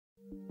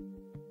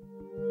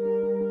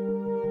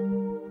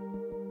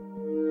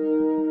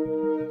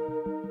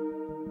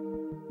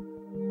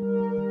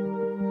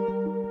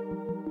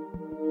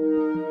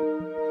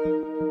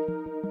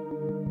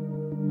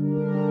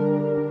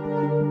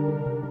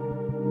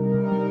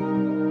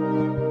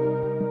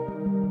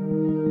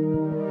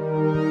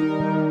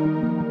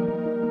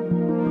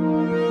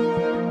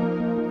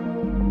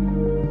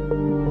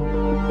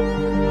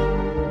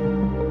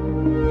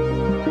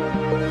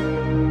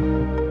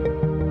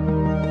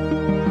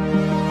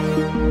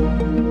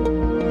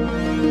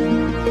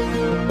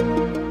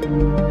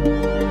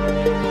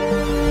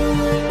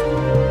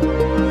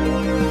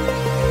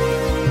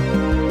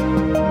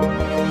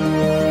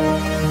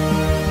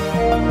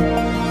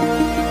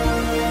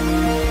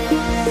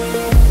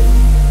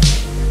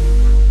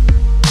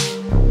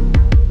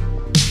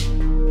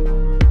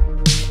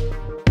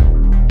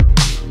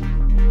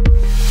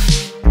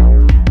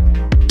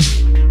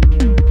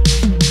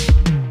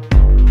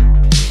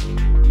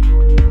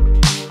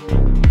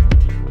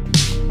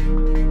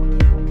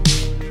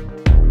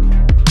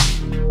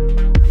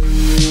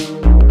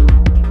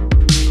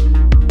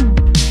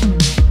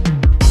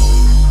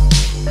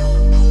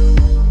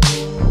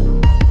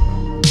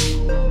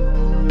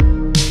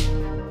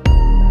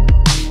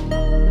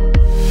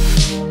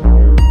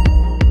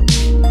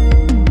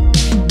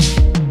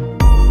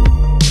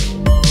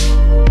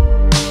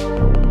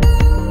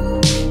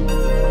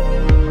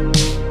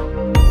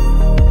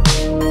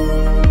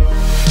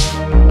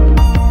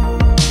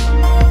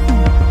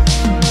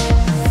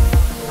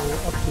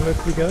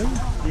You go?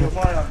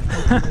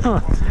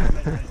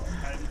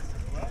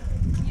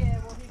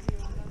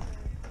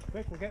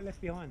 Quick, we'll get left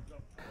behind.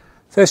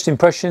 First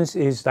impressions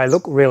is they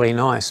look really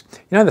nice.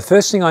 You know, the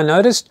first thing I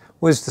noticed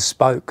was the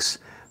spokes.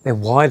 They're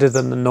wider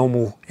than the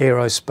normal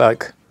aero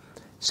spoke.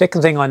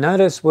 Second thing I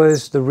noticed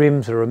was the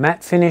rims are a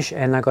matte finish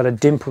and they've got a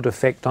dimpled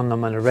effect on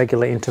them at a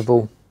regular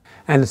interval.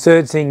 And the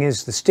third thing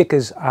is the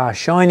stickers are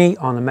shiny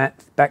on a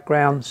matte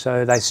background,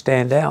 so they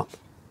stand out.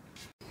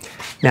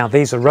 Now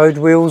these are road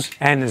wheels,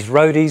 and as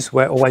roadies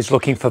we're always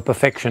looking for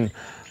perfection.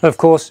 But of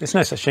course there's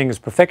no such thing as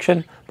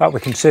perfection, but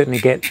we can certainly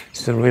get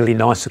some really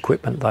nice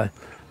equipment though.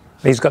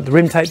 These got the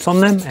rim tapes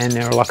on them and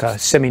they're like a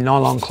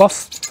semi-nylon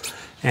cloth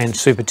and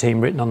Superteam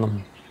written on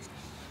them.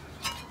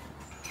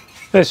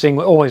 First thing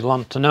we always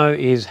want to know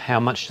is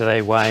how much do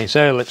they weigh.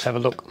 So let's have a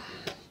look.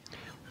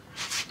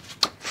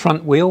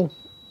 Front wheel,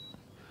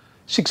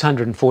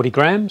 640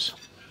 grams.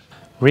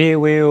 Rear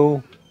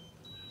wheel,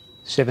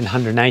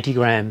 780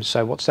 grams.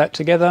 So what's that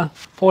together?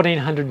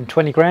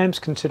 1420 grams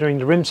considering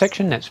the rim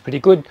section. That's pretty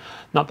good.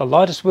 Not the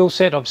lightest wheel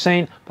set I've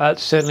seen, but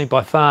certainly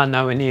by far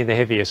nowhere near the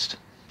heaviest.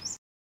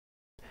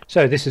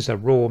 So this is a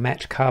raw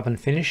matte carbon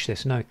finish.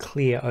 There's no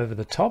clear over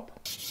the top.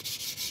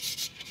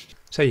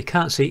 So you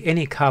can't see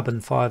any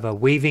carbon fibre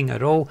weaving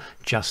at all,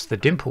 just the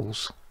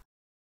dimples.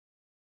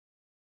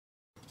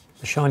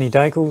 The shiny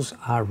decals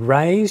are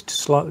raised,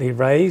 slightly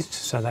raised,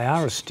 so they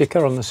are a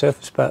sticker on the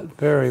surface, but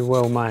very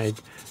well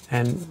made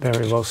and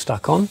very well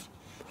stuck on.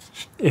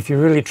 If you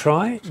really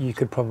try, you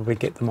could probably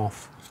get them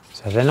off.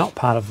 So they're not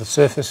part of the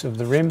surface of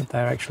the rim,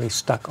 they're actually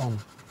stuck on.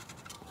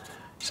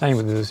 Same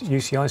with the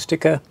UCI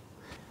sticker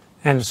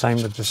and the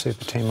same with the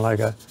Superteam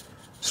logo.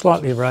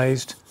 Slightly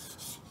raised,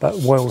 but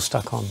well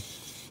stuck on.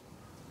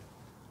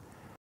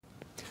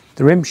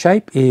 The rim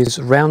shape is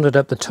rounded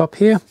up the top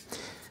here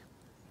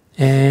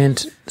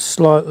and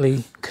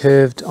slightly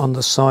curved on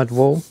the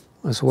sidewall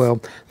as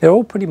well. They're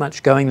all pretty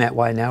much going that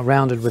way now,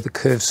 rounded with a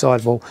curved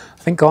sidewall.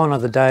 I think gone are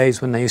the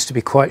days when they used to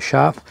be quite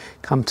sharp,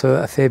 come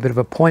to a fair bit of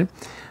a point.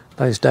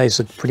 Those days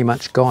are pretty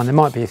much gone. There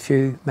might be a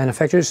few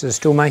manufacturers that are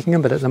still making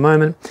them, but at the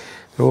moment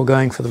they're all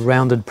going for the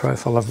rounded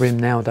profile of rim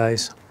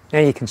nowadays. Now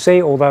you can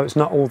see, although it's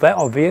not all that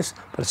obvious,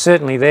 but it's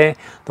certainly there,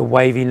 the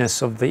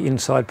waviness of the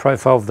inside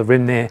profile of the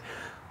rim there.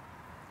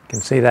 You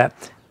can see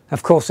that.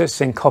 Of course,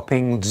 it's in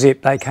copying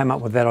Zip. They came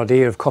up with that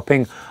idea of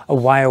copying a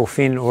whale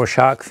fin or a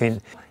shark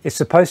fin. It's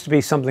supposed to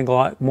be something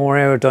like more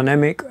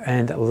aerodynamic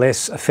and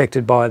less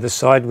affected by the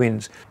side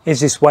winds. Is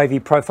this wavy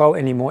profile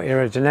any more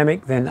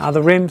aerodynamic than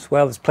other rims?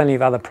 Well, there's plenty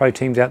of other pro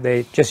teams out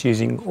there just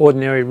using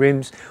ordinary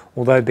rims,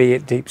 although be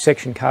it deep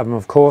section carbon,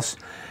 of course.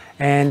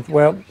 And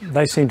well,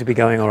 they seem to be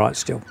going all right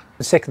still.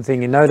 The second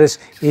thing you notice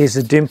is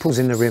the dimples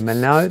in the rim.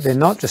 And no, they're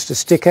not just a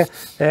sticker,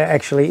 they're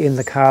actually in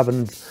the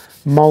carbon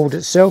mold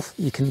itself.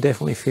 You can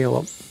definitely feel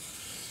it.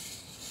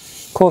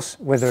 Of course,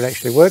 whether it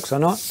actually works or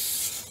not,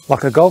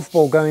 like a golf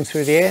ball going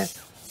through the air,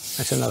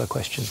 that's another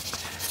question.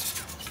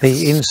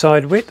 The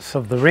inside width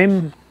of the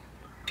rim,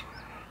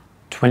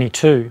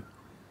 22,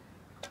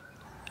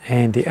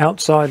 and the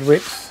outside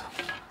width,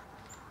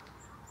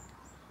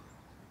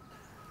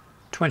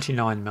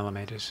 29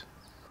 millimeters.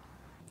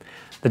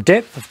 The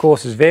depth, of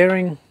course, is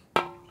varying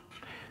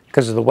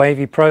because of the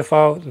wavy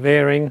profile. It's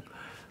varying.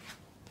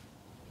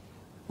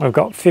 We've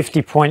got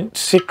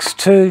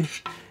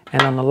 50.62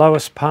 and on the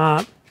lowest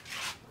part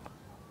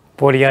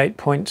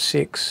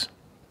 48.6.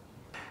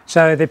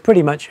 So they're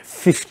pretty much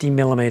 50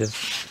 millimeters.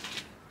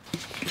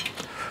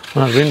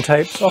 When the rim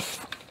tape's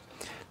off,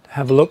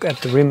 have a look at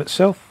the rim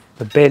itself,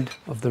 the bed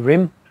of the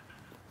rim.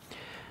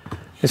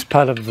 This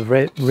part of the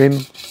rim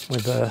where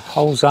the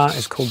holes are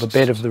is called the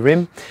bed of the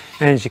rim,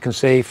 and as you can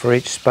see for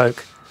each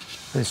spoke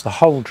there's the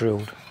hole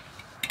drilled.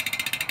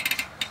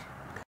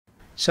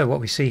 So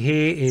what we see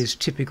here is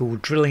typical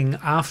drilling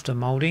after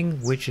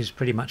moulding, which is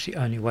pretty much the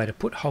only way to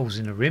put holes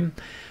in a rim,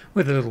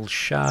 with a little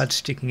shard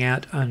sticking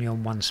out only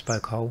on one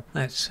spoke hole.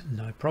 That's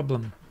no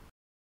problem.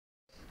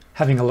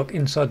 Having a look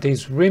inside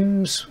these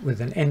rims with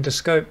an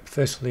endoscope,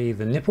 firstly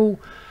the nipple.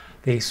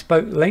 The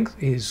spoke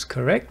length is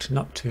correct,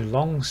 not too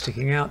long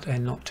sticking out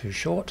and not too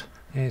short.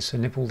 There's the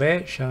nipple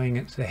there showing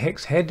it's the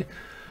hex head.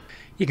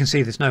 You can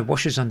see there's no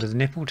washers under the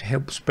nipple to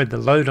help spread the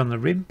load on the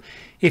rim.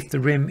 If the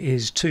rim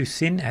is too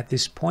thin at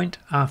this point,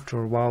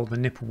 after a while the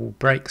nipple will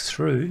break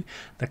through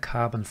the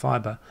carbon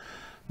fibre.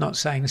 Not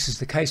saying this is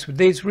the case with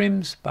these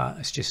rims, but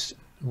it's just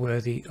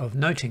worthy of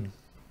noting.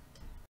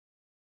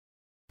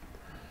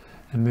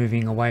 And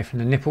moving away from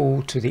the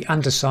nipple to the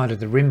underside of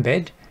the rim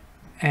bed,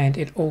 and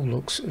it all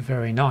looks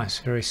very nice,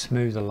 very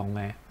smooth along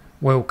there,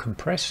 well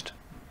compressed.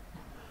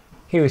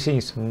 Here we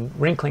see some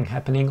wrinkling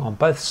happening on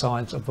both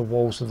sides of the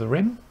walls of the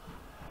rim,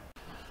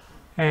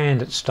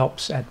 and it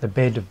stops at the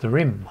bed of the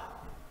rim.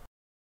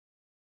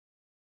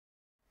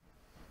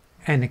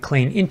 And a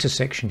clean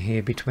intersection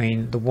here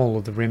between the wall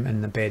of the rim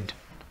and the bed.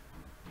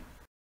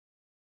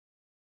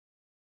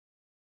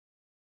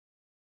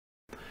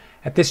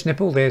 At this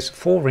nipple there's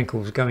 4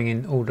 wrinkles going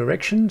in all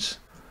directions,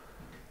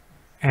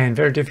 and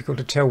very difficult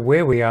to tell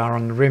where we are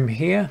on the rim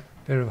here.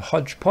 Bit of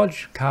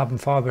hodgepodge, carbon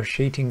fibre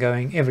sheeting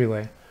going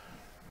everywhere.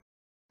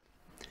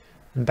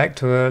 And back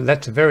to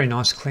that's a very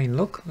nice clean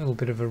look. A little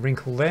bit of a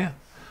wrinkle there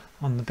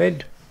on the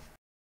bed.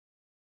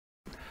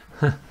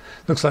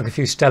 Looks like a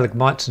few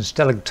stalagmites and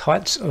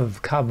stalactites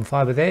of carbon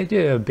fibre there.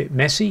 Yeah, a bit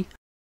messy.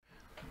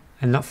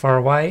 And not far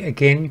away,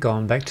 again,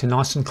 gone back to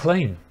nice and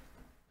clean.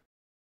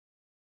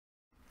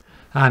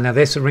 Now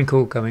there's a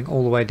wrinkle going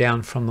all the way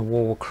down from the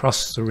wall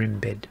across the rim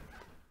bed.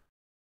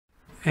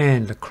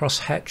 And a cross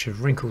hatch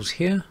of wrinkles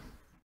here.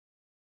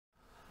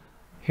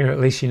 Here at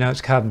least you know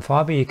it's carbon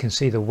fibre. You can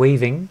see the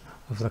weaving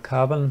of the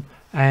carbon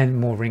and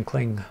more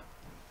wrinkling.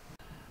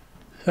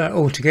 So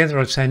altogether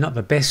I'd say not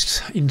the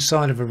best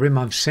inside of a rim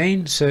I've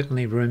seen,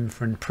 certainly room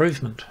for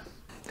improvement.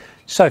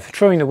 So for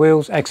truing the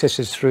wheels, access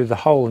is through the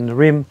hole in the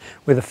rim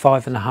with a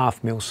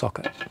 5.5mm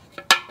socket.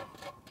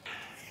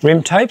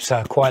 Rim tapes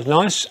are quite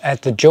nice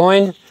at the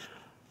join.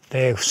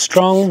 They're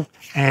strong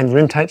and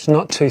rim tape's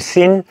not too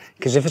thin,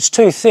 because if it's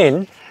too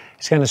thin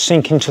it's going to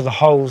sink into the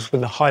holes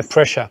with a high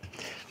pressure.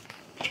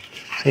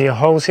 See your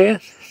holes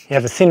here? You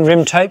have a thin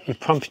rim tape, you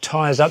pump your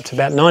tyres up to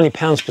about 90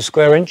 pounds per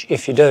square inch,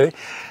 if you do,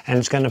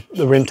 and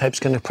the rim tape's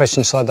going to press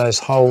inside those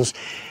holes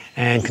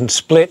and can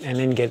split and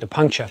then get a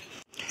puncture.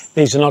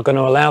 These are not going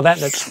to allow that,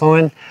 that's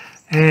fine.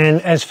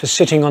 And as for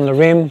sitting on the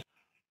rim,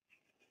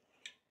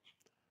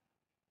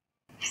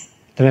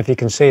 don't know if you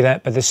can see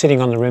that, but they're sitting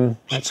on the rim,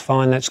 that's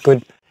fine, that's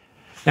good.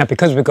 Now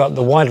because we've got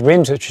the wide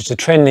rims, which is the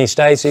trend these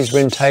days, these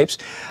rim tapes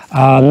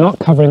are not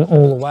covering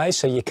all the way,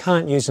 so you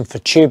can't use them for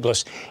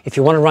tubeless. If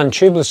you want to run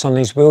tubeless on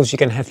these wheels, you're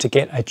going to have to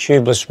get a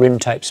tubeless rim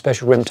tape,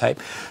 special rim tape,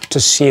 to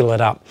seal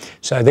it up.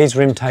 So these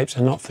rim tapes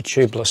are not for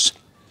tubeless.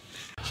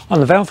 On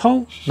the valve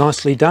hole,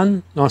 nicely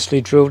done, nicely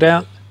drilled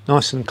out,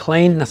 nice and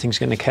clean, nothing's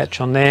going to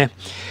catch on there.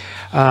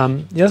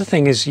 The other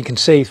thing is you can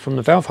see from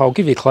the valve hole, I'll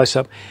give you a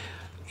close-up,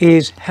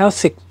 is how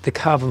thick the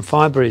carbon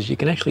fibre is. You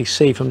can actually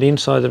see from the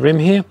inside of the rim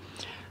here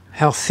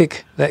how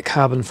thick that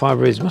carbon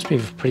fibre is. It must be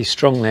pretty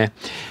strong there.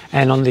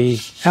 And on the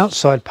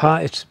outside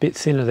part it's a bit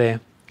thinner there,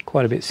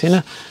 quite a bit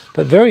thinner,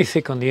 but very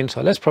thick on the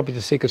inside. That's probably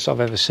the thickest I've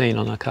ever seen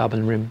on a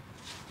carbon rim.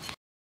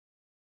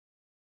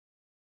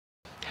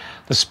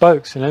 The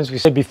spokes, and as we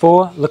said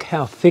before, look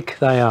how thick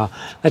they are.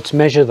 Let's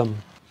measure them.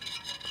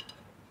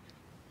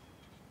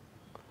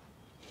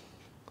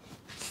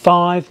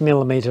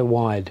 5mm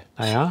wide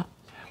they are.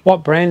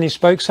 What brand these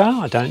spokes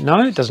are, I don't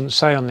know. It doesn't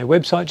say on their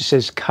website. It just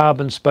says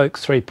carbon spoke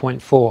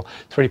 3.4.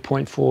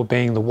 3.4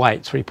 being the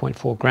weight,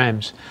 3.4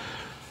 grams.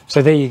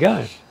 So there you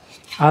go.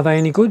 Are they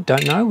any good?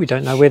 Don't know. We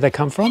don't know where they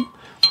come from.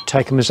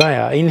 Take them as they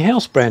are.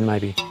 In-house brand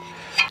maybe.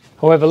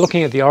 However,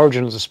 looking at the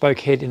origin of the spoke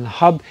head in the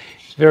hub,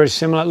 it's very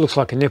similar. It looks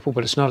like a nipple,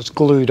 but it's not. It's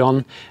glued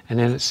on, and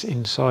then it's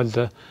inside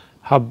the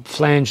hub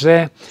flange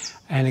there.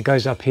 And it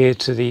goes up here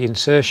to the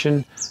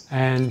insertion,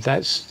 and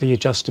that's the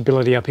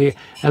adjustability up here.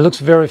 And it looks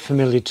very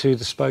familiar to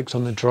the spokes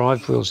on the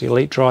drive wheels, the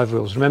Elite drive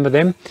wheels. Remember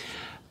them?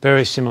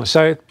 Very similar.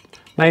 So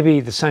maybe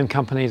the same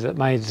company that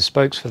made the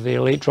spokes for the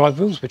Elite drive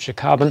wheels, which are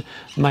carbon,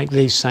 make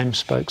these same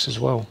spokes as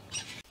well.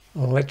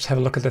 Well, let's have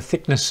a look at the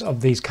thickness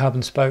of these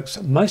carbon spokes.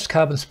 Most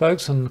carbon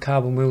spokes on the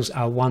carbon wheels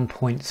are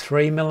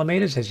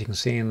 1.3mm, as you can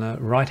see in the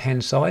right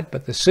hand side,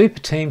 but the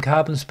Superteam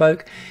carbon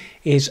spoke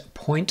is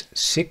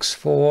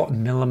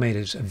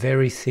 0.64mm,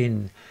 very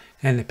thin.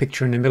 And the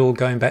picture in the middle,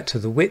 going back to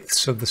the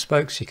widths of the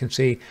spokes, you can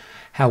see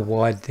how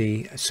wide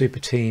the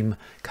Superteam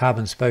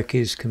carbon spoke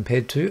is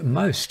compared to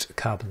most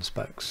carbon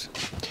spokes.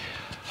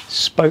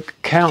 Spoke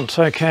count.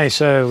 Okay,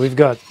 so we've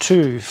got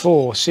 2,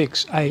 4,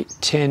 6, 8,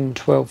 10,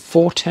 12,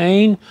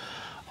 14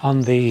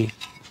 on the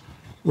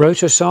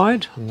rotor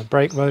side, on the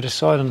brake rotor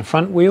side on the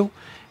front wheel,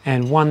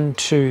 and 1,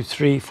 2,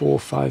 3, 4,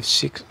 5,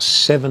 6,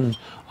 7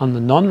 on the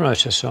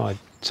non-rotor side.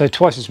 So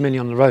twice as many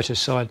on the rotor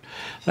side.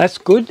 That's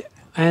good,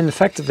 and the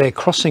fact that they're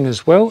crossing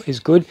as well is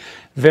good.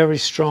 Very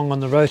strong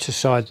on the rotor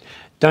side.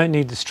 Don't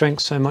need the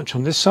strength so much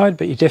on this side,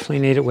 but you definitely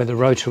need it where the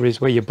rotor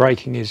is, where your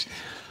braking is.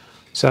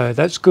 So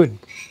that's good.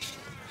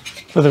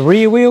 For the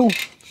rear wheel,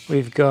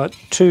 we've got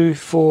 2,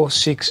 4,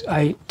 6,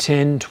 8,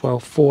 10,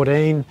 12,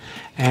 14,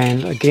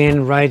 and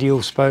again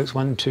radial spokes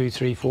 1, 2,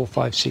 3, 4,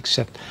 5, 6,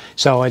 7.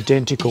 So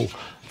identical.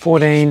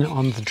 14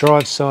 on the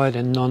drive side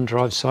and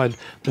non-drive side.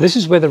 But this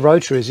is where the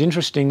rotor is.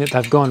 Interesting that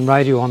they've gone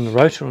radial on the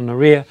rotor on the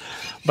rear,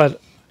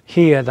 but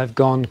here they've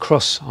gone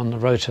cross on the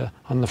rotor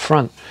on the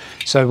front.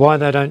 So why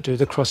they don't do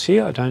the cross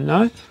here, I don't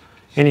know.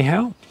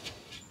 Anyhow,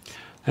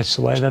 that's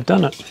the way they've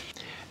done it.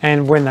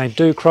 And when they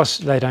do cross,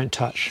 they don't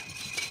touch.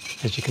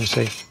 As you can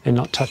see, they're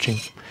not touching.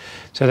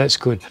 So that's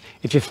good.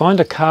 If you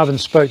find a carbon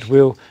spoked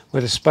wheel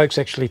where the spokes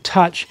actually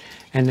touch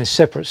and they're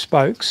separate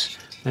spokes,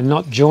 they're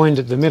not joined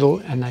at the middle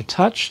and they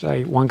touch,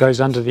 one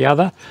goes under the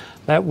other,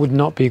 that would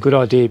not be a good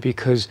idea,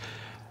 because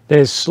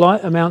there's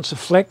slight amounts of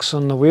flex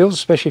on the wheels,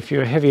 especially if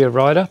you're a heavier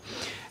rider,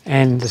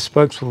 and the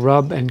spokes will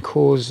rub and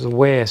cause the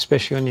wear,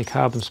 especially on your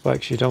carbon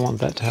spokes. You don't want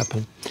that to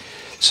happen.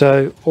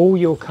 So all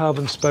your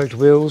carbon spoked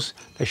wheels,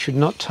 they should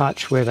not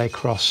touch where they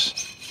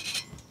cross.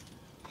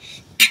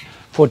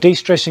 For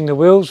de-stressing the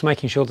wheels,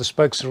 making sure the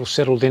spokes are all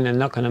settled in and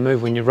not going to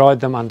move when you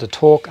ride them under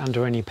torque,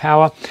 under any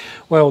power,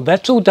 well,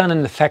 that's all done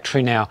in the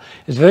factory now.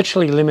 It's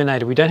virtually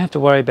eliminated. We don't have to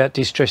worry about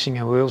de-stressing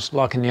our wheels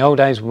like in the old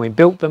days when we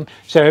built them.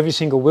 So every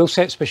single wheel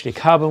set, especially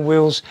carbon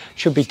wheels,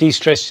 should be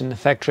de-stressed in the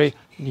factory.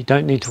 You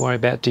don't need to worry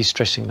about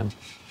de-stressing them.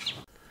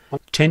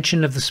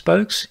 Tension of the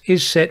spokes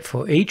is set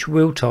for each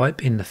wheel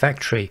type in the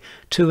factory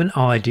to an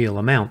ideal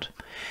amount.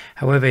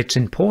 However, it's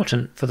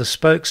important for the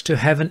spokes to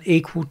have an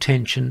equal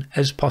tension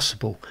as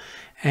possible,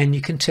 and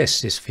you can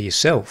test this for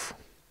yourself.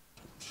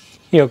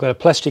 Here I've got a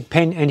plastic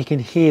pen and you can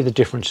hear the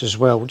difference as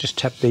well. We'll just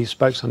tap these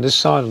spokes on this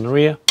side, on the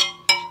rear.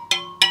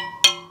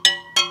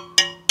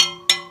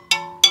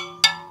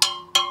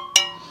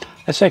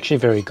 That's actually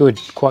very good,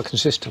 quite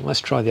consistent.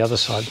 Let's try the other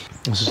side.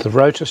 This is the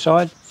rotor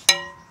side.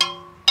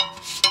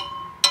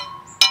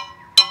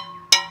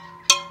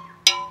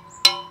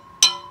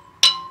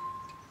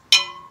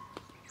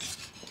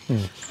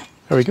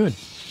 Very good.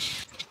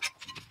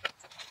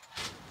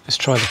 Let's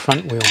try the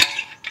front wheel.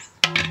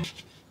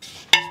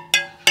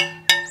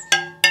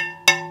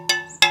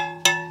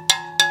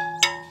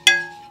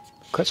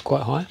 That's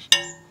quite high.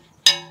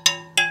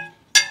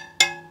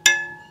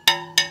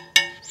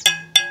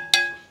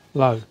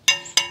 Low.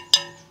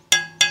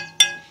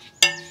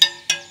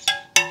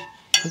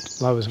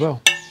 That's low as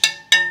well.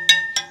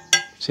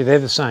 See, they're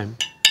the same.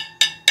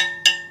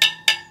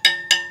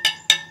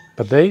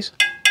 But these?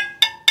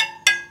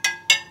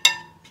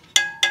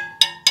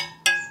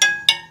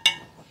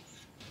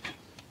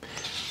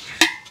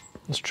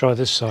 Let's try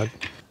this side.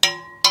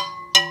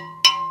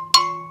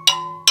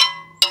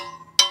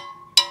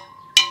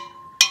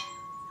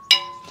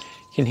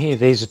 You can hear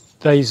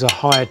these are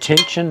higher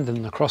tension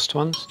than the crossed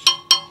ones.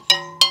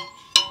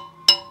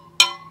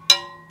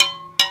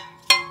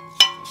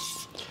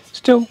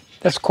 Still,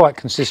 that's quite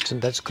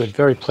consistent, that's good.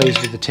 Very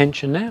pleased with the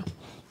tension now.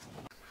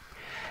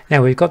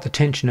 Now we've got the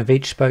tension of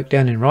each spoke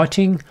down in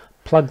writing,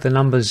 plug the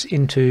numbers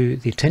into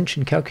the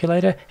tension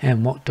calculator,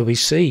 and what do we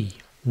see?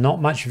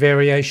 Not much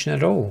variation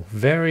at all.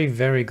 Very,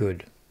 very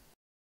good.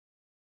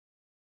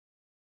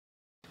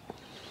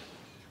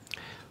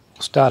 We'll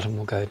start and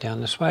we'll go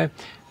down this way.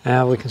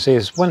 Now we can see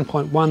as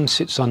 1.1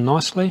 sits on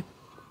nicely.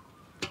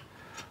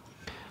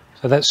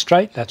 So that's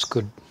straight, that's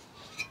good.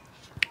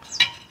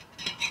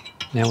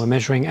 Now we're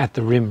measuring at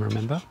the rim,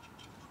 remember?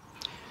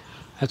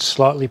 That's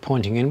slightly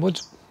pointing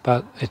inwards,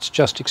 but it's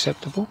just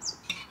acceptable.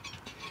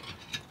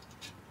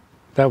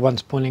 That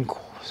one's pointing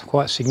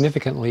quite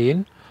significantly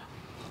in.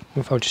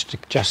 If I'll just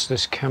adjust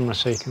this camera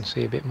so you can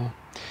see a bit more.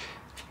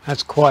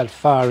 That's quite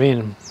far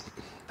in.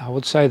 I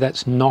would say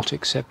that's not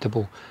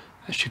acceptable.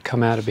 That should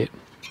come out a bit.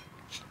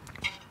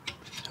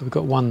 So we've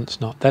got one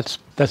that's not. That's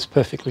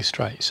perfectly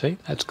straight, see?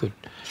 That's good.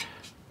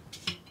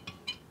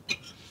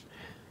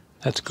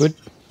 That's good.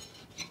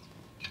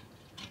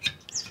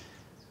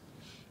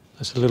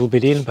 That's a little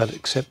bit in, but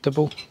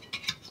acceptable.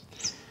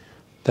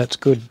 That's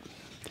good.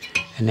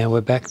 And now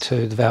we're back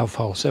to the valve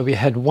hole. So we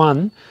had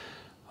one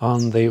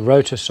on the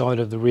rotor side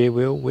of the rear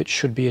wheel, which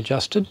should be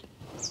adjusted.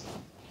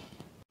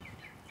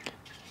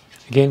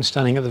 Again,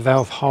 starting at the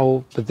valve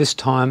hole, but this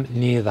time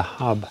near the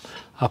hub,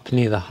 up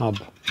near the hub,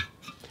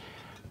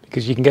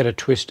 because you can get a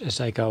twist as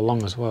they go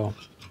along as well.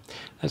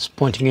 That's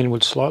pointing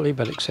inward slightly,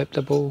 but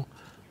acceptable.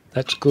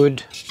 That's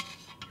good.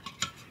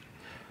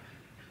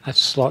 That's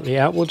slightly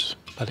outwards,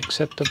 but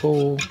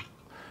acceptable.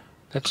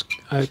 That's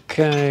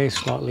okay,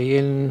 slightly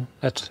in.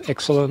 That's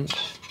excellent.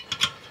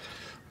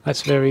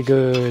 That's very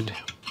good.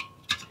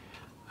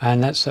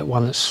 And that's that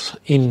one that's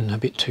in a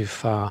bit too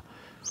far.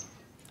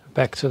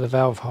 Back to the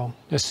valve hole.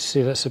 Just to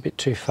see that's a bit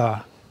too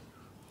far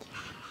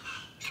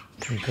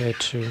compared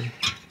to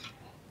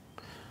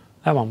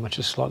that one, which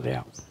is slightly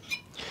out.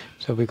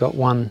 So we've got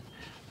one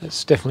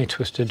that's definitely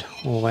twisted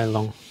all the way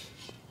along.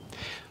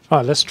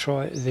 Right, let's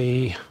try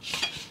the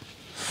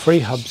free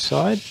hub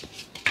side.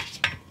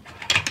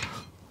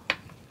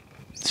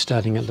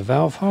 Starting at the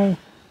valve hole,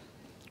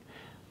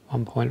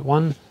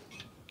 1.1,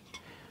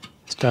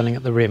 starting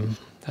at the rim.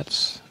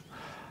 That's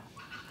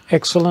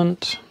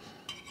excellent,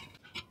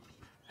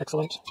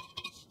 excellent,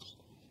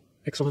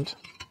 excellent,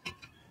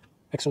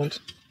 excellent,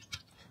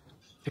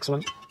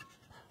 excellent,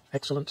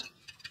 excellent,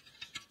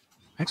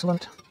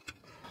 excellent,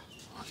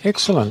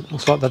 excellent.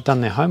 Looks like they've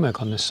done their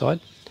homework on this side.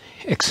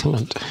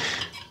 Excellent.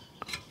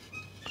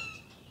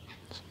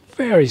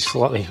 Very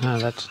slightly, no,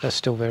 that's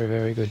still very,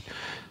 very good.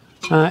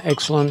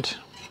 Excellent.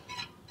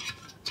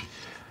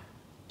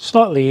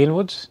 Slightly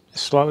inwards,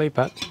 slightly,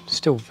 but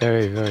still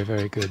very, very,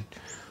 very good.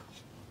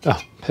 Oh,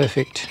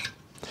 perfect.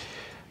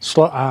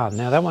 Now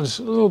that one's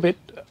a little bit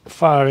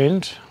far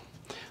end,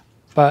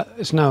 but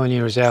it's nowhere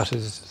near as out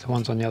as the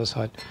ones on the other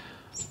side.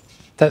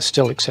 That's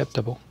still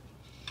acceptable.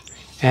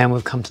 And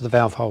we've come to the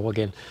valve hole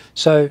again.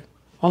 So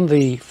on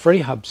the free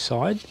hub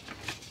side,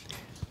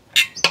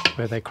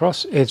 where they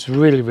cross, it's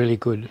really, really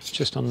good. It's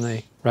just on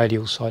the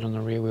radial side on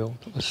the rear wheel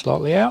that was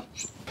slightly out.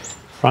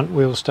 Front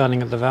wheel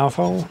starting at the valve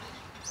hole.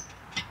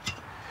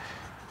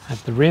 At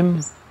the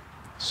rim,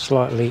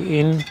 slightly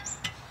in.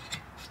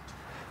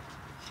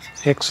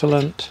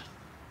 Excellent.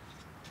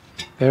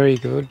 Very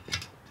good.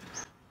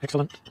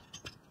 Excellent.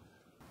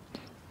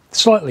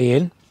 Slightly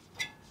in,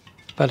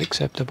 but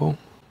acceptable.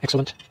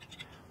 Excellent.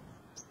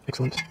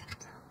 Excellent.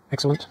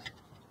 Excellent.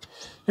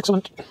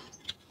 Excellent.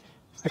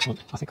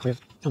 Excellent. I think we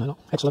have... No, not.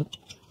 Excellent.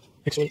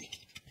 Excellent.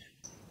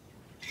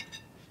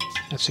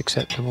 That's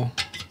acceptable.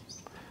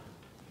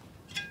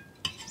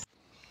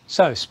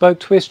 So, spoke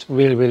twist,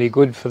 really, really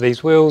good for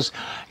these wheels,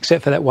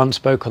 except for that one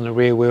spoke on the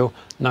rear wheel,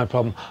 no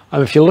problem.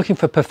 If you're looking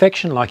for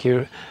perfection, like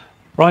you're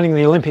riding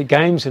the Olympic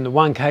Games in the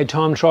 1K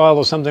time trial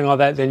or something like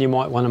that, then you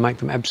might want to make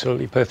them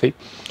absolutely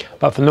perfect.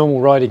 But for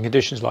normal riding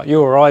conditions like you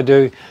or I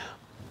do,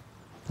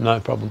 no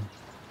problem.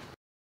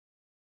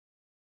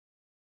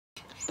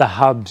 The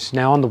hubs.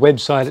 Now on the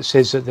website it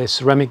says that they're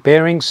ceramic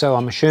bearings, so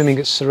I'm assuming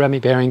it's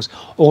ceramic bearings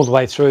all the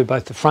way through,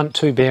 both the front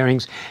 2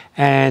 bearings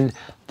and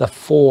the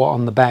 4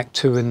 on the back,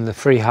 2 in the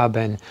free hub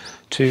and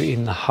 2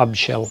 in the hub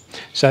shell.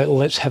 So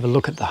let's have a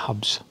look at the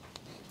hubs.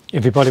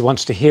 Everybody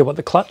wants to hear what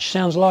the clutch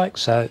sounds like,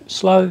 so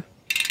slow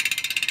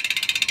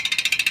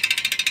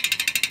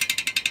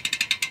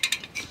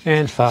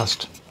and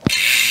fast.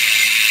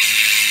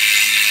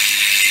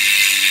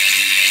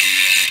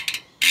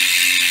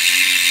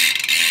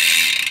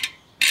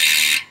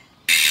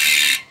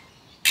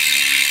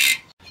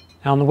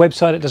 Now on the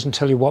website it doesn't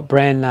tell you what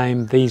brand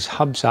name these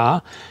hubs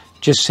are,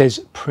 it just says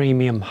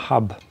premium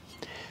hub.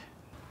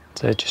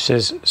 So it just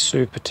says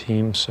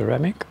Superteam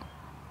ceramic,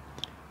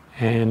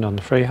 and on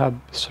the free hub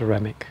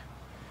ceramic.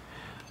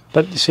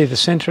 But you see the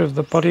centre of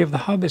the body of the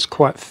hub is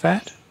quite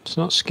fat, it's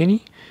not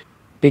skinny.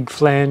 Big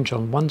flange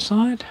on one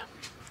side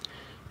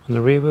on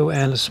the rear wheel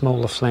and a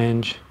smaller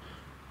flange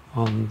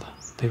on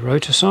the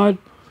rotor side.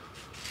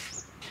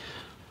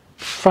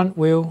 Front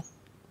wheel,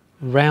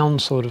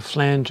 round sort of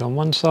flange on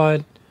one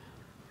side,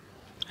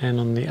 and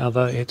on the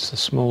other it's a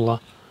smaller,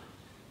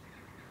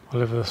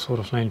 whatever sort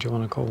of flange you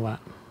want to call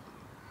that.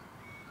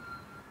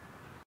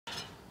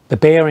 The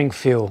bearing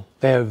feel,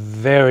 they're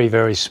very,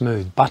 very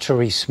smooth,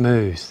 buttery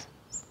smooth.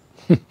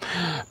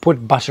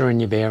 Put butter in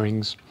your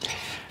bearings.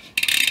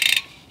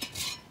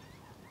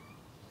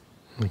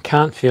 You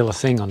can't feel a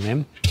thing on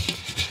them.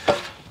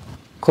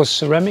 Of course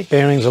ceramic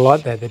bearings are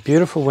like that, they're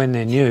beautiful when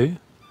they're new,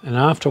 and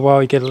after a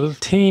while you get a little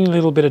teeny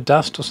little bit of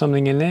dust or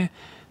something in there.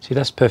 See,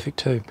 that's perfect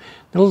too.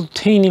 A little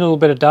teeny little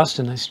bit of dust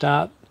and they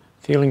start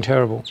feeling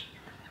terrible.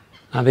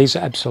 Now these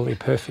are absolutely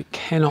perfect,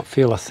 cannot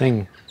feel a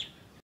thing.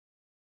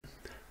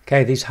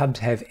 Okay, these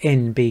hubs have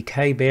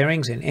NBK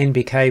bearings, and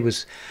NBK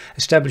was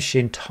established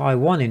in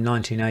Taiwan in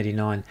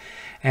 1989,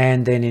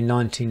 and then in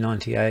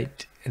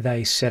 1998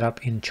 they set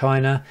up in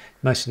China.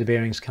 Most of the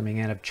bearings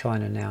coming out of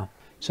China now.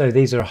 So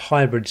these are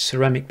hybrid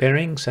ceramic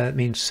bearings, so that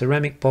means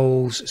ceramic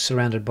balls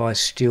surrounded by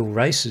steel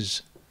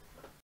races.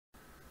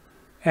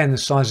 And the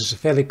sizes are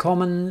fairly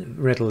common,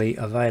 readily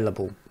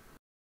available.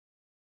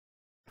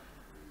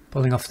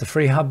 Pulling off the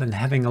free hub and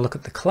having a look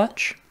at the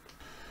clutch.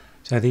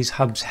 So these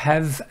hubs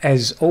have,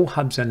 as all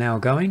hubs are now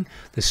going,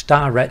 the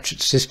star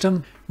ratchet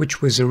system,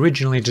 which was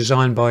originally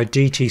designed by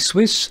DT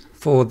Swiss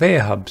for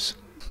their hubs.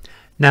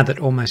 Now that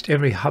almost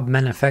every hub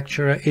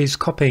manufacturer is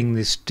copying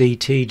this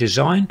DT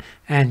design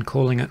and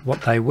calling it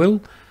what they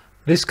will,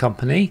 this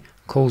company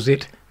calls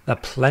it the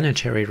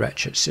planetary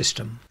ratchet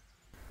system.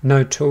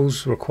 No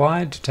tools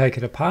required to take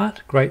it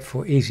apart, great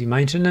for easy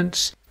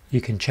maintenance.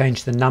 You can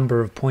change the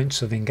number of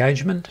points of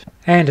engagement,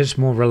 and it's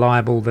more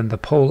reliable than the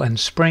pull and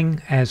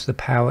spring as the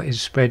power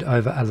is spread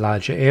over a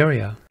larger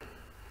area.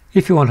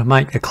 If you want to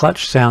make the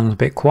clutch sound a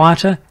bit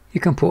quieter, you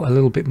can put a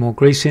little bit more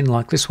grease in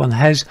like this one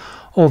has,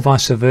 or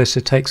vice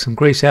versa, take some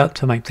grease out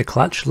to make the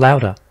clutch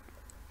louder.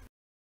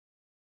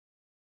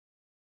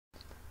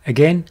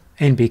 Again,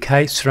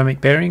 NBK ceramic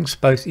bearings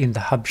both in the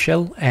hub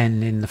shell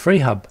and in the free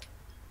hub.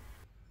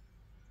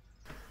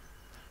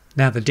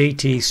 Now the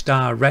DT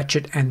Star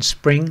ratchet and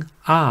spring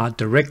are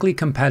directly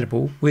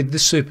compatible with the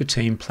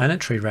Superteam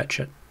planetary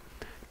ratchet.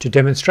 To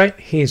demonstrate,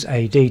 here's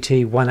a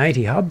DT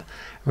 180 hub.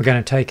 We're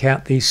going to take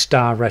out the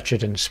Star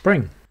ratchet and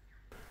spring.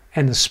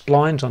 And the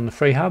splines on the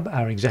free hub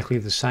are exactly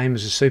the same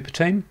as the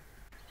Superteam.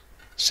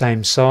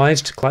 Same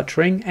sized clutch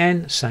ring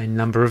and same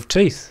number of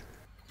teeth.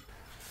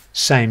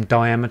 Same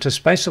diameter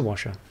spacer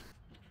washer.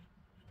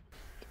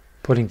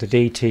 Putting the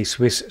DT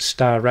Swiss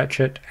Star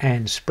ratchet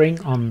and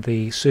spring on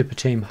the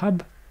Superteam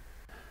hub.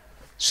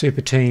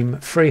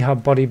 Superteam free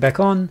hub body back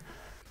on,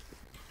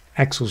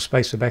 axle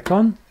spacer back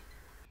on,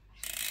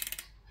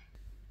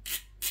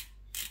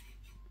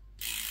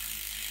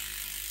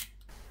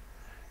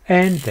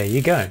 and there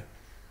you go.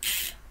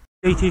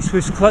 DT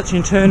Swiss clutch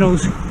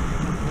internals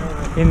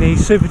in the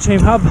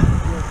Superteam hub,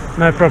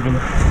 no problem.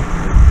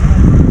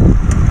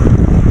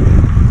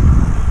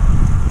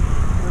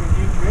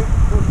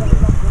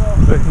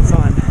 Working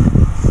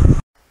fine.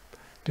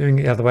 Doing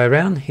it the other way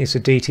around, here's the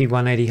DT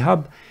 180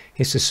 hub.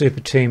 Here's the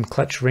Superteam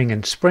clutch ring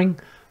and spring.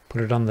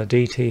 Put it on the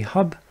DT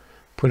hub.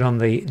 Put on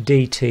the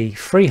DT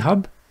free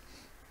hub.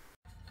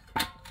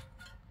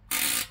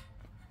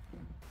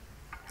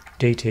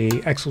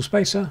 DT axle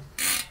spacer.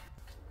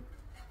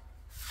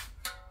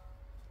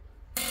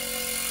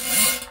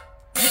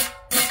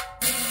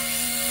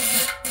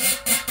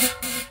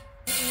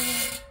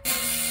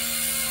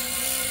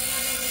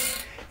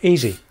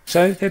 easy.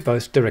 So they're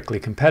both directly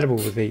compatible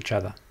with each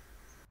other.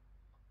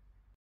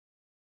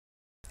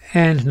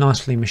 And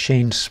nicely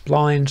machined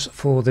splines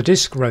for the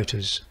disc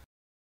rotors.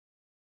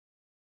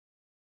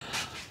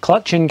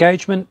 Clutch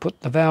engagement,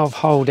 put the valve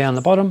hole down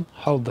the bottom,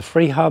 hold the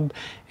free hub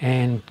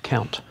and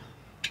count.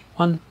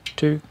 1,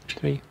 2,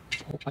 3,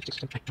 4, 5, 6,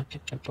 7, 8, 9,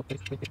 10, 11, 12,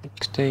 13,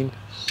 16,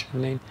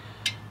 17,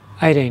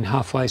 18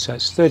 halfway, so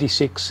it's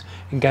 36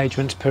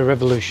 engagements per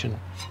revolution.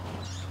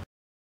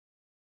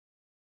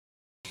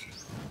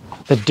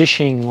 The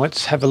dishing,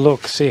 let's have a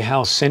look, see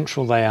how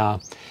central they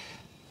are.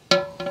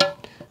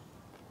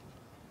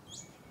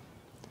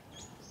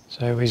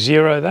 So we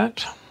zero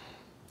that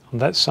on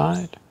that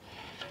side,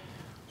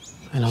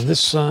 and on this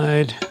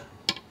side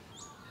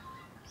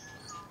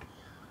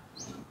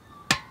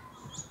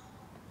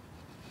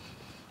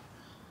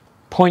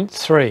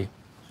 .3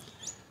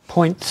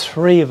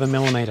 of a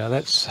millimetre.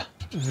 That's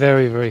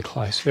very, very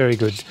close, very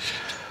good.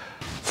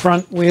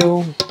 Front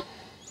wheel,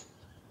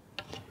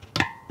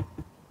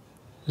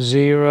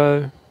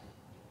 0,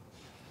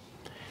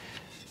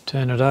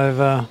 turn it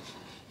over,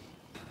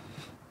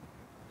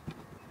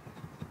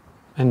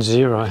 and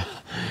 0.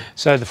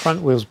 So the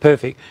front wheel's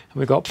perfect, and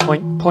we've got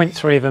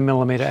 0.3 of a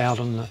millimetre out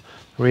on the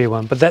rear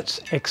one, but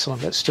that's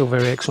excellent. That's still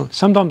very excellent.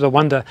 Sometimes I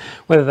wonder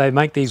whether they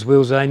make these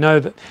wheels, they know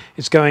that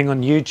it's going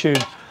on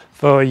YouTube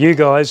for you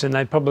guys and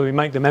they probably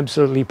make them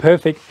absolutely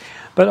perfect,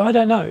 but I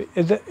don't know.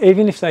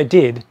 Even if they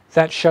did,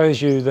 that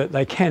shows you that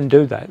they can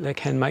do that. They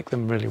can make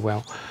them really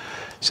well.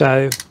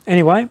 So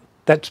anyway,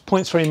 that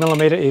 0.3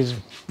 millimetre is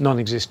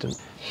non-existent.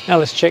 Now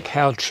let's check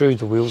how true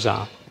the wheels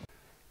are.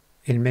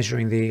 In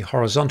measuring the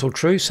horizontal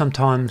true,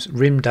 sometimes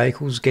rim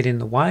decals get in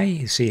the way.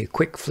 You see a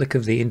quick flick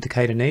of the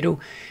indicator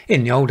needle.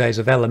 In the old days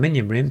of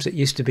aluminium rims, it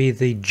used to be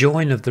the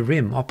join of the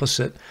rim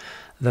opposite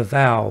the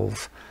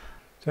valve.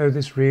 So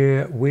this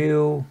rear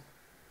wheel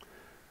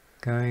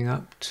going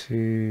up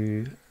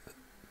to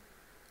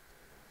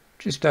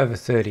just over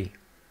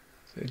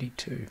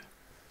 32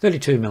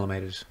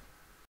 millimetres.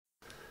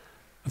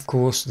 Of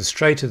course, the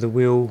straighter the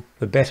wheel,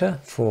 the better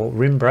for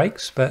rim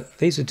brakes, but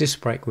these are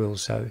disc brake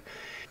wheels, so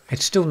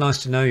it's still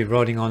nice to know you're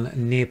riding on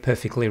near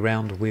perfectly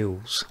round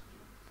wheels.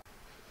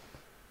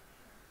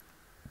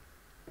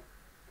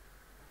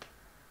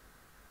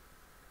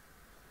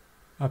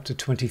 Up to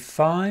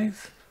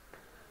 25,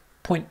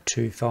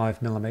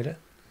 0.25 millimetre.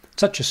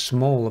 Such a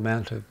small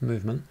amount of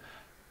movement.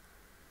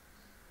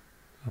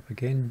 Up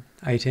again,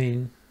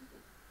 18,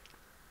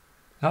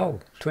 oh,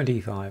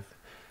 25.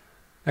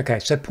 Okay,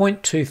 so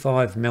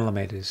 0.25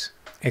 millimetres.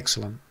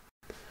 Excellent.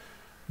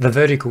 The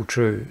vertical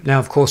true. Now,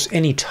 of course,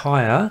 any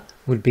tyre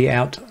would be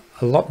out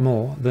a lot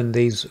more than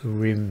these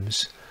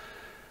rims.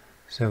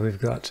 So we've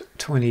got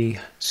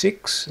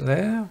 26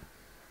 there.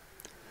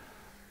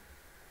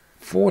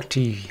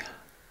 40.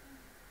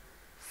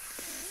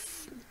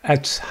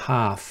 That's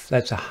half.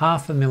 That's a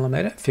half a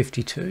millimetre.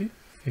 52,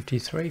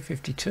 53,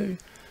 52.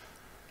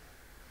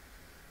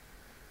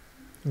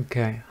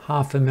 Okay,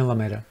 half a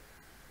millimetre.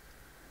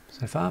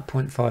 So far,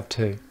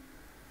 0.52.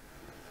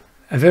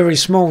 A very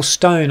small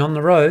stone on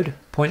the road,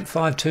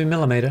 0.52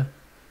 millimetre.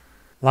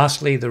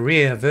 Lastly, the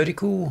rear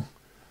vertical,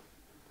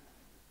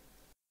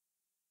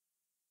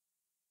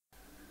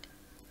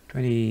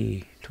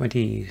 20,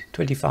 20,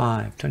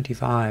 25,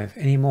 25.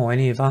 Any more?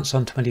 Any advance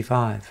on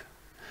 25?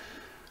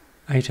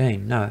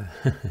 18, no.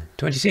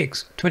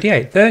 26,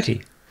 28,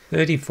 30,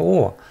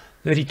 34,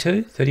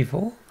 32,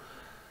 34.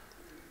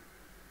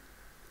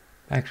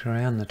 Back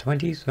around the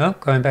 20s. Well,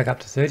 going back up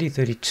to 30,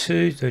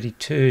 32,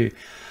 32,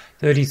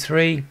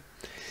 33.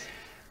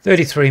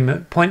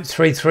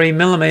 33.33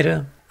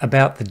 millimetre,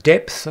 about the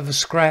depth of a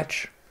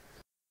scratch.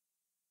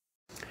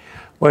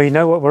 Well, you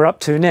know what we're up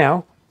to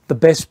now? The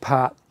best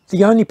part,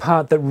 the only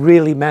part that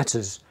really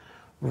matters,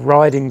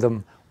 riding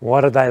them.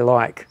 What are they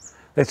like?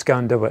 Let's go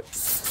and do it.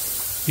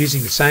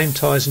 Using the same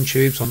tyres and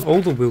tubes on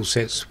all the wheel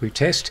sets we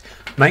test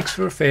makes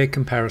for a fair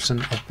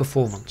comparison of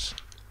performance.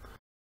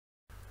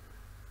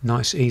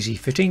 Nice easy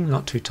fitting,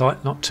 not too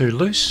tight, not too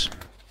loose.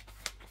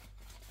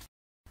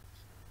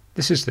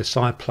 This is the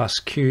Sci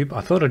Plus Cube.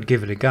 I thought I'd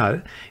give it a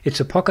go.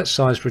 It's a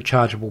pocket-sized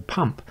rechargeable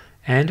pump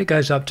and it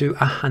goes up to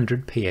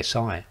 100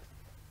 psi.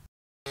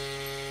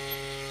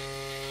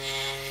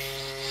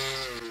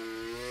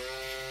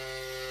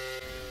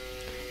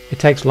 It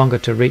takes longer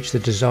to reach the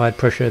desired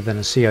pressure than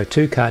a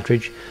CO2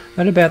 cartridge,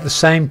 at about the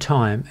same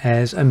time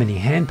as a mini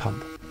hand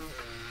pump.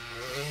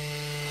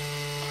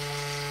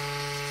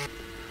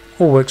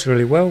 All works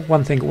really well.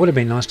 One thing that would have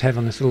been nice to have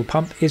on this little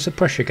pump is a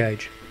pressure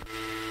gauge.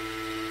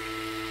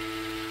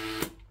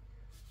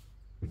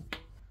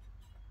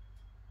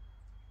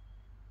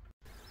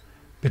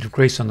 Bit of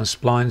grease on the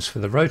splines for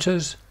the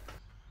rotors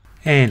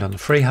and on the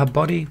free hub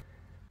body.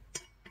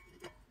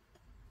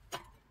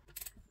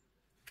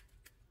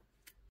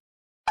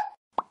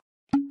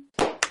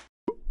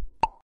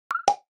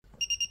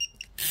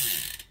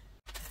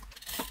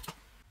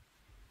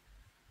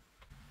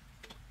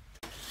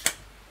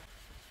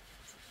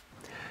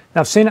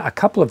 Now I've seen it a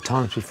couple of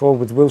times before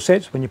with wheel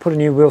sets. When you put a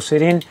new wheel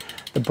set in,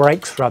 the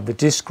brakes rub, the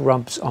disc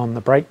rubs on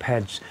the brake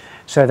pads.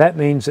 So that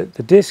means that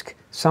the disc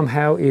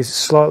somehow is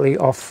slightly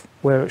off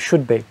where it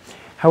should be.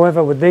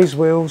 However, with these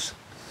wheels,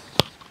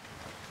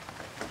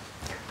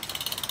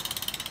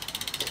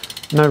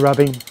 no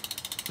rubbing,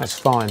 that's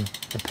fine,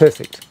 they're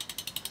perfect.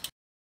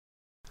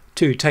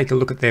 To take a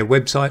look at their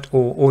website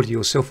or order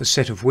yourself a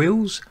set of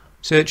wheels,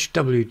 search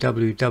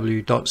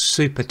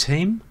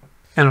www.superteam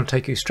and it'll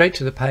take you straight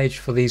to the page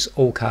for these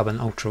all carbon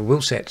ultra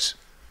wheel sets.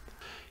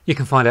 You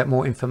can find out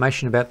more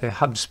information about their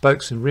hub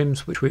spokes and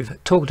rims, which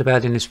we've talked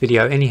about in this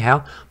video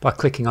anyhow, by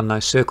clicking on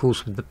those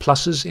circles with the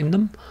pluses in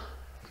them.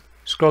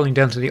 Scrolling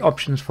down to the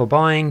options for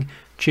buying,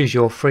 choose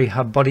your free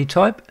hub body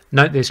type.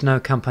 Note there's no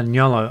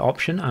Campagnolo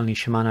option, only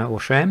Shimano or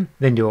SRAM.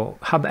 Then your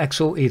hub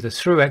axle, either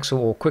through axle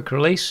or quick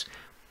release.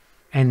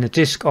 And the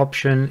disc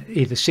option,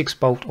 either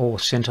 6-bolt or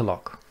center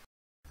lock.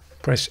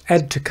 Press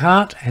add to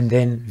cart and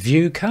then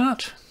view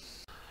cart.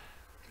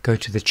 Go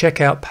to the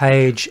checkout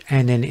page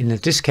and then in the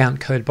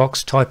discount code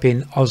box type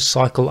in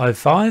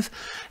OzCycle05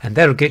 and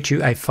that'll get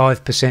you a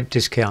 5%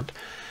 discount.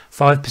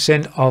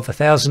 5% of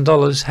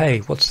 $1,000,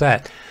 hey, what's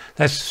that?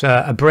 That's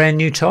a brand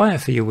new tyre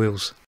for your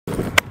wheels.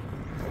 Alright,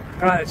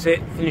 that's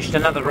it. Finished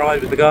another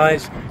ride with the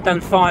guys.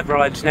 Done 5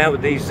 rides now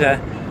with these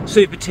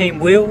Superteam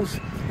wheels.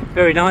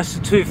 Very nice.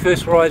 The 2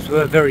 first rides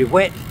were very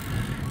wet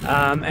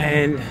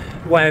and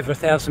way over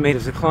 1,000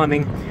 metres of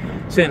climbing.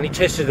 Certainly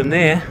tested them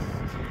there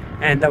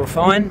and they were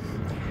fine.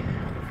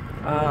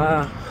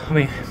 I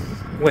mean,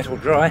 wet or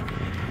dry.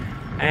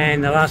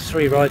 And the last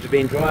 3 rides have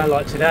been dry,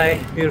 like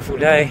today. Beautiful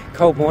day,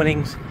 cold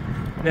mornings,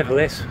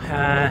 nevertheless.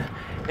 Now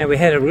we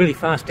had a really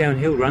fast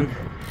downhill run,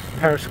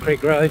 Paris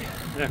Creek Road. I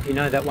don't know if you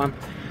know that one.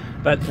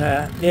 But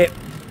yeah,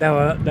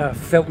 they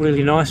felt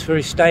really nice,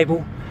 very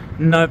stable,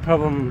 no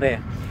problem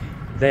there.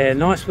 They're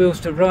nice wheels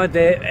to ride.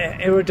 Their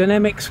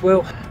aerodynamics,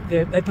 well,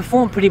 they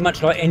perform pretty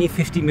much like any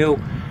 50mm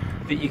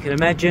that you can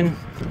imagine.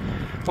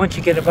 Once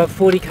you get above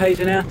 40 k's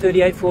an hour,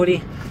 38,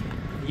 40,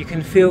 you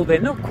can feel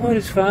they're not quite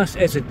as fast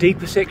as a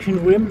deeper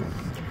section rim,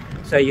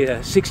 say your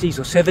 60s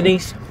or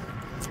 70s,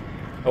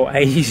 or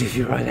 80s if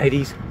you ride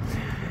 80s.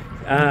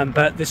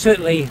 But they're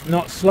certainly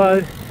not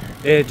slow.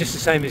 They're just the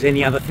same as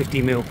any other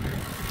 50mm.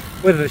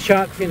 Whether the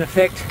shark fin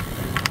effect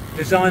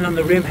design on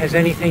the rim has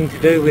anything to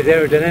do with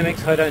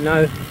aerodynamics, I don't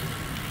know.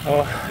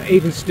 Or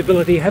even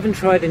stability. I haven't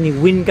tried any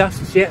wind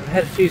gusts yet. I've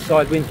had a few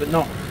side winds, but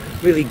not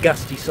really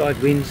gusty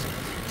side winds.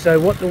 So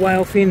what the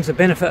whale fins, the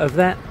benefit of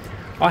that,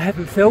 I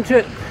haven't felt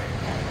it.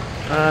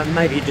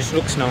 Maybe it just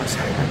looks nice.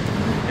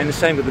 And the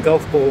same with the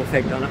golf ball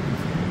effect on it.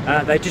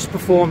 They just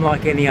perform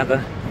like any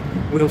other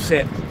wheel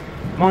set.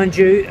 Mind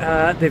you,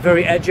 they're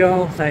very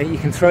agile. You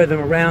can throw them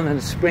around in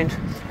a sprint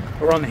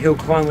or on the hill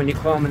climb. When you're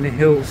climbing the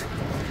hills,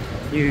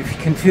 you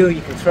can feel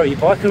you can throw your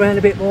bike around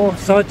a bit more,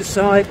 side to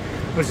side.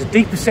 Whereas a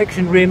deeper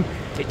section rim,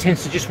 it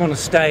tends to just want to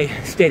stay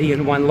steady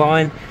in one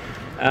line.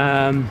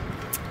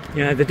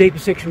 You know, the deeper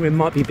section rim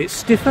might be a bit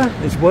stiffer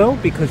as well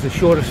because the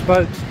shorter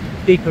spokes,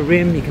 deeper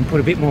rim, you can put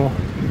a bit more,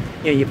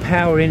 you know, your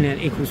power in and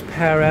it equals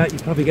power out. You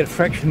probably get a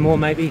fraction more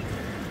maybe.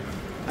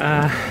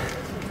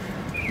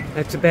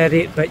 That's about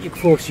it, but of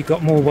course you've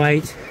got more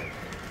weight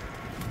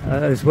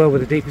as well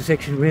with a deeper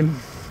section rim.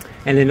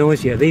 And they're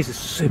noisier. These are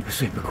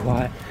super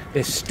quiet.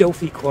 They're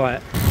stealthy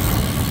quiet.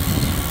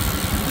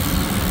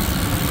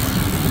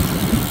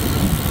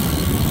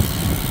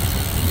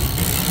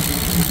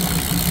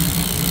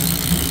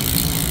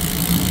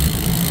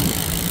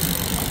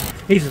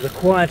 These are the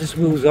quietest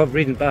wheels I've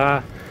ridden,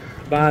 bar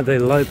the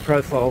low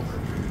profile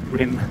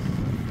rim,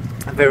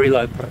 a very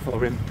low profile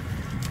rim.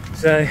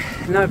 So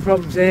no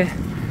problems there.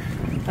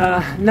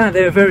 No,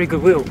 they're a very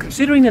good wheel.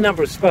 Considering the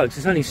number of spokes,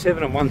 there's only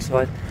 7 on one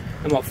side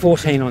and what,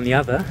 14 on the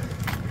other.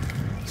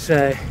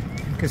 So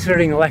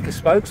considering the lack of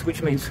spokes,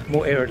 which means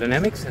more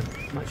aerodynamics,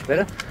 much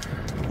better.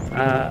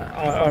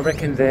 I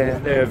reckon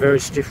they're a very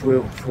stiff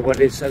wheel for what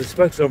it is. So the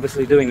spokes are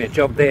obviously doing their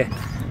job there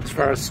as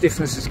far as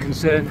stiffness is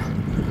concerned.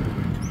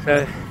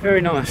 So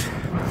very nice.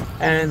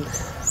 And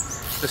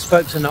the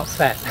spokes are not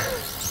fat.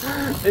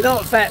 They're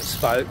not fat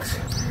spokes.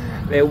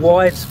 They're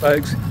wide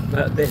spokes,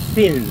 but they're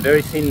thin,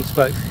 very thin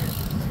spokes.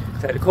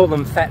 So to call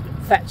them fat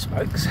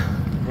spokes,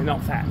 they're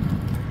not fat.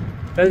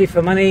 Value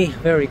for money,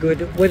 very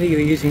good. Whether you're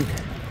using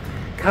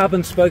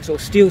carbon spokes or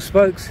steel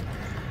spokes,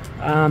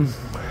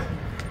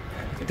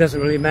 it doesn't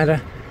really matter.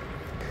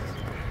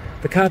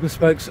 The carbon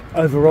spokes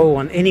overall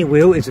on any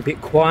wheel is a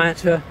bit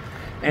quieter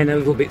and a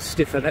little bit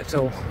stiffer, that's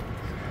all.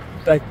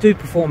 They do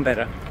perform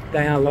better.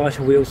 They are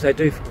lighter wheels, they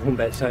do perform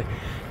better. So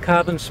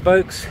carbon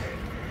spokes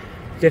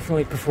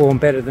definitely perform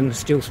better than the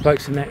steel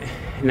spokes in that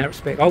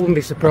respect. I wouldn't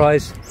be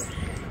surprised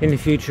in the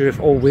future if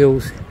all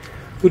wheels,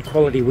 good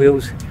quality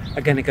wheels,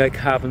 are going to go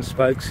carbon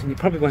spokes, and you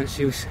probably won't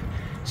see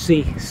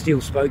steel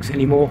spokes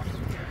anymore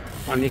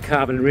on your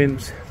carbon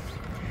rims.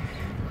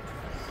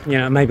 You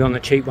know, maybe on the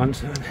cheap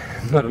ones,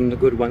 not on the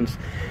good ones.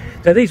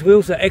 So these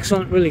wheels are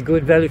excellent, really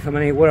good, value for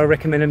money. Would I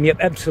recommend them? Yep,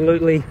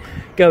 absolutely.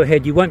 Go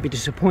ahead, you won't be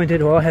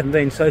disappointed, or I haven't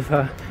been so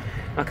far.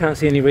 I can't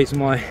see any reason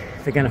why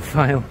they're going to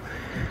fail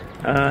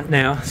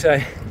now. So,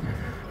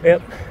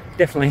 yep,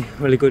 definitely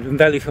really good and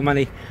value for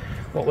money.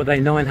 what were they,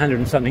 900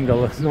 and something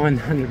dollars,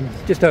 900,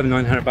 just over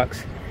 900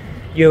 bucks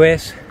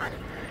US,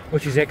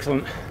 which is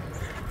excellent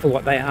for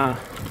what they are.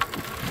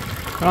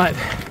 Right,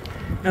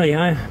 there you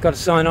go, got to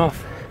sign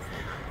off.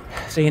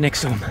 See you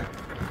next time.